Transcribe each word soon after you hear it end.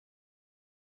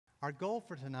Our goal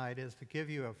for tonight is to give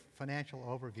you a financial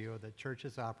overview of the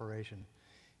church's operation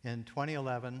in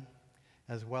 2011,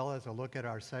 as well as a look at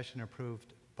our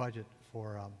session-approved budget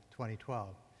for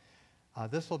 2012.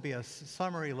 This will be a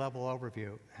summary level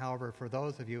overview. However, for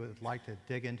those of you who would like to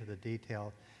dig into the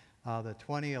detail, the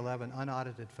 2011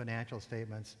 unaudited financial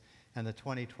statements and the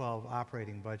 2012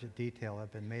 operating budget detail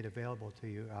have been made available to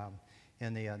you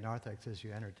in the narthex as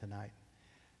you entered tonight.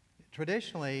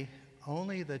 Traditionally,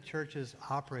 only the church's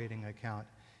operating account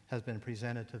has been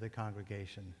presented to the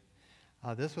congregation.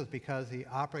 This was because the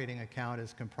operating account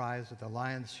is comprised of the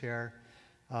lion's share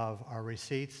of our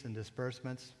receipts and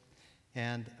disbursements,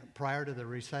 and prior to the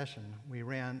recession, we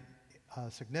ran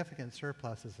significant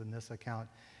surpluses in this account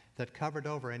that covered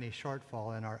over any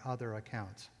shortfall in our other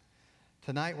accounts.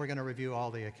 Tonight we're going to review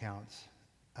all the accounts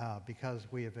because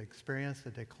we have experienced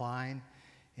a decline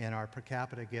in our per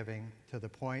capita giving to the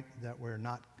point that we're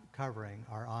not covering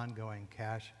our ongoing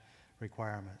cash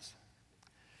requirements.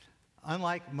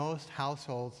 Unlike most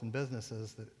households and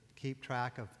businesses that keep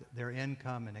track of their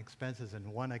income and expenses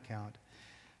in one account,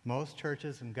 most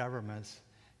churches and governments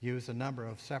use a number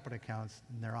of separate accounts,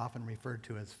 and they're often referred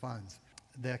to as funds.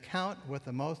 The account with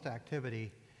the most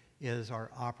activity is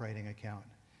our operating account.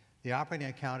 The operating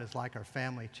account is like our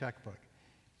family checkbook.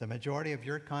 The majority of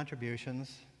your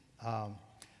contributions,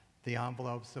 the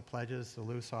envelopes, the pledges, the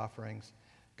loose offerings,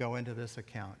 go into this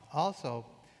account. Also,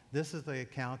 this is the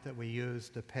account that we use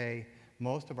to pay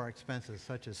most of our expenses,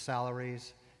 such as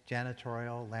salaries,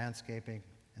 janitorial, landscaping,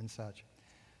 and such.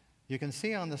 You can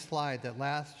see on the slide that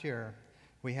last year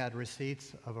we had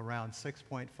receipts of around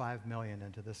 $6.5 million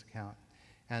into this account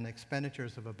and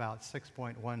expenditures of about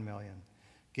 $6.1 million,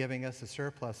 giving us a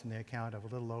surplus in the account of a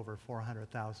little over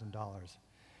 $400,000.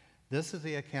 This is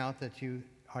the account that you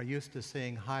are used to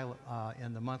seeing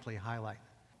in the monthly highlight.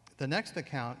 The next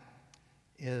account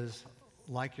is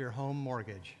like your home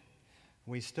mortgage.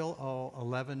 We still owe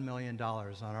 $11 million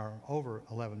over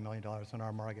 $11 million on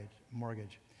our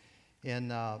mortgage. In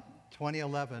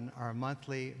 2011, our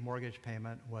monthly mortgage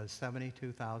payment was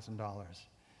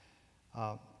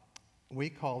 $72,000. We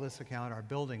call this account our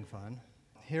building fund.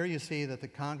 Here you see that the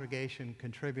congregation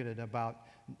contributed about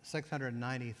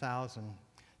 $690,000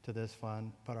 to this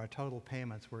fund, but our total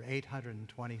payments were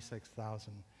 $826,000,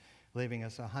 leaving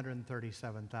us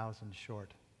 $137,000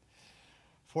 short.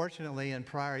 Fortunately, in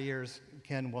prior years,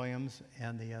 Ken Williams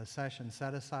and the session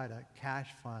set aside a cash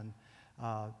fund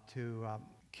to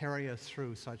carry us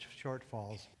through such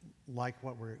shortfalls like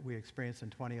what we experienced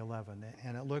in 2011.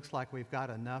 And it looks like we've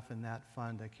got enough in that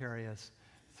fund to carry us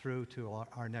through to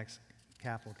our next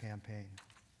capital campaign.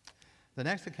 The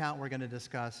next account we're going to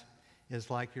discuss is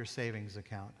like your savings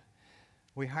account.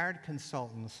 We hired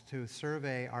consultants to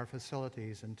survey our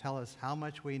facilities and tell us how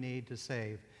much we need to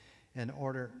save in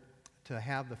order to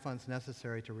have the funds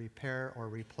necessary to repair or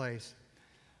replace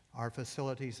our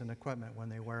facilities and equipment when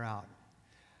they wear out.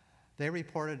 They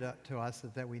reported to us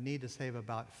that we need to save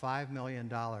about $5 million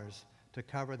to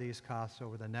cover these costs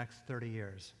over the next 30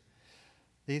 years.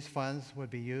 These funds would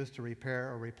be used to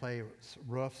repair or replace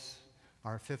roofs,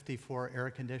 our 54 air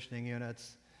conditioning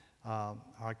units,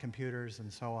 our computers,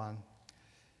 and so on.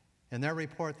 In their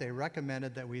report, they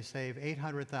recommended that we save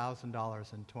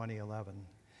 $800,000 in 2011,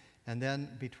 and then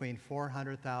between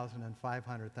 $400,000 and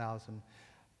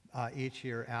 $500,000 each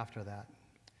year after that.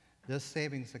 This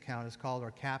savings account is called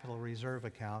our capital reserve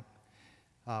account.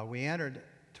 We entered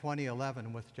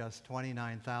 2011 with just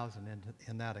 $29,000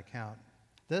 in that account.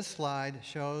 This slide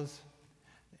shows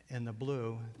in the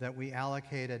blue that we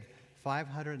allocated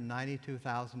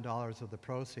 $592,000 of the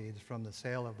proceeds from the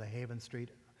sale of the Haven Street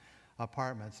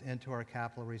apartments into our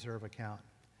capital reserve account.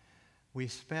 We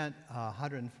spent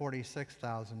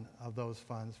 $146,000 of those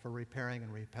funds for repairing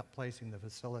and replacing the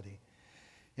facility,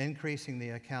 increasing the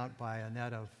account by a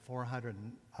net of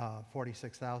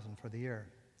 $446,000 for the year.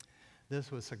 This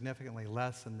was significantly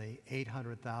less than the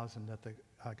 $800,000 that the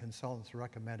consultants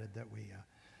recommended that we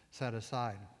set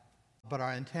aside. But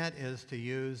our intent is to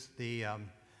use the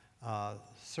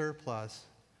surplus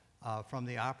from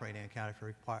the operating account. If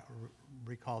you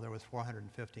recall, there was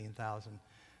 $415,000.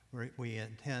 We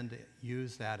intend to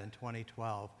use that in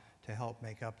 2012 to help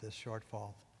make up this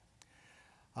shortfall.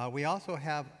 We also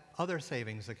have other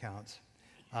savings accounts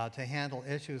to handle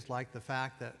issues like the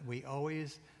fact that we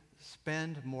always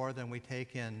spend more than we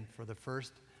take in for the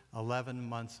first 11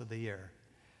 months of the year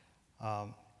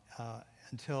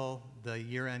until the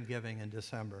year-end giving in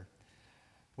December.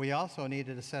 We also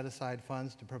needed to set aside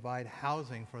funds to provide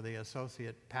housing for the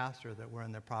associate pastor that we're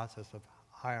in the process of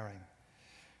hiring.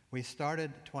 We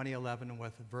started 2011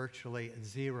 with virtually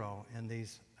zero in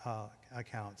these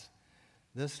accounts.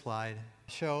 This slide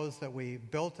shows that we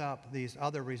built up these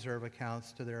other reserve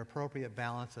accounts to their appropriate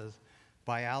balances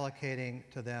by allocating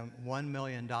to them $1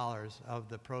 million of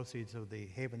the proceeds of the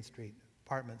Haven Street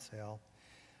apartment sale,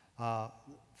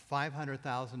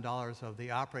 $500,000 of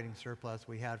the operating surplus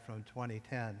we had from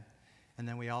 2010, and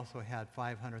then we also had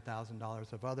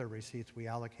 $500,000 of other receipts we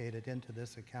allocated into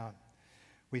this account.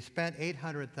 We spent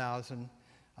 $800,000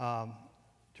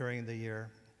 during the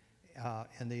year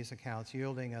in these accounts,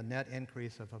 yielding a net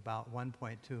increase of about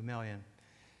 $1.2 million.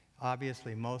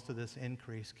 Obviously, most of this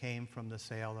increase came from the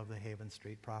sale of the Haven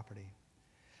Street property.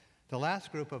 The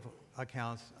last group of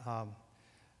accounts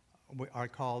are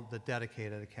called the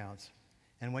dedicated accounts.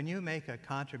 And when you make a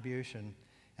contribution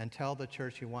and tell the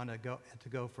church you want to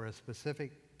go for a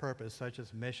specific purpose, such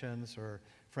as missions or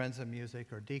Friends of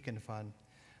Music or Deacon Fund,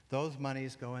 those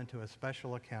monies go into a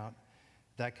special account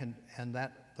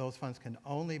those funds can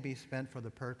only be spent for the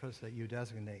purpose that you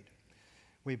designate.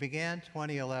 We began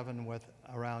 2011 with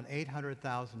around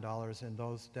 $800,000 in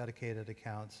those dedicated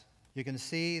accounts. You can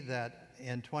see that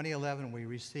in 2011 we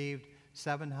received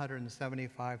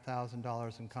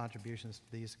 $775,000 in contributions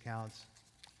to these accounts,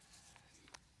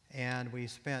 and we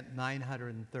spent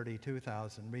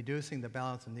 $932,000, reducing the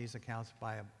balance in these accounts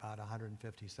by about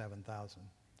 $157,000.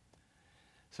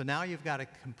 So now you've got a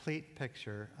complete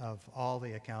picture of all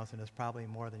the accounts, and it's probably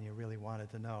more than you really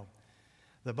wanted to know.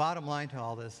 The bottom line to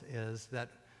all this is that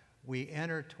we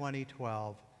entered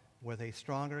 2012 with a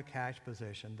stronger cash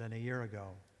position than a year ago,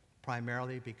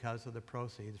 primarily because of the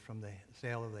proceeds from the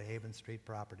sale of the Haven Street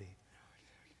property.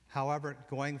 However,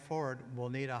 going forward, we'll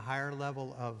need a higher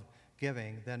level of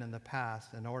giving than in the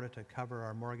past in order to cover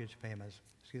our mortgage payments,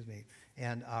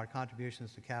 and our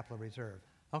contributions to capital reserve.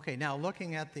 Okay, now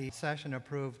looking at the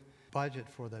session-approved budget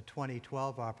for the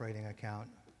 2012 operating account,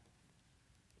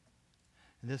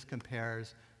 and this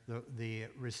compares the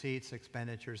receipts,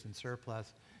 expenditures, and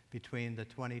surplus between the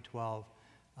 2012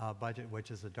 budget, which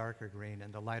is the darker green,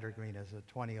 and the lighter green is the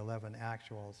 2011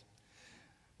 actuals.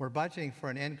 We're budgeting for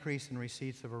an increase in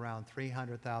receipts of around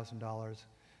 $300,000,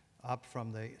 up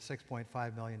from the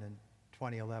 $6.5 million in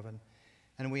 2011.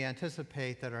 And we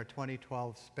anticipate that our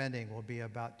 2012 spending will be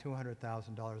about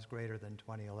 $200,000 greater than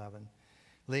 2011,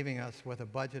 leaving us with a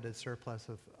budgeted surplus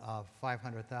of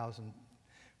 $500,000,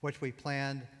 which we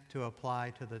plan to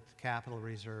apply to the capital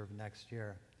reserve next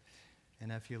year.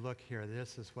 And if you look here,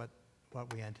 this is what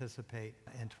we anticipate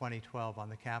in 2012 on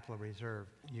the capital reserve.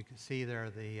 You can see there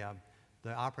the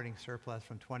operating surplus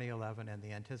from 2011 and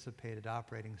the anticipated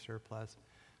operating surplus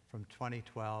from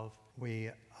 2012.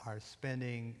 We are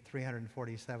spending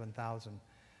 $347,000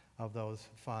 of those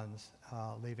funds,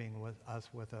 leaving us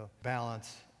with a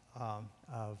balance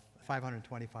of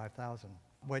 $525,000,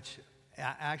 which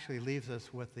actually leaves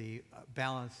us with the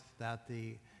balance that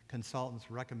the consultants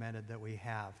recommended that we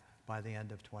have by the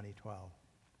end of 2012.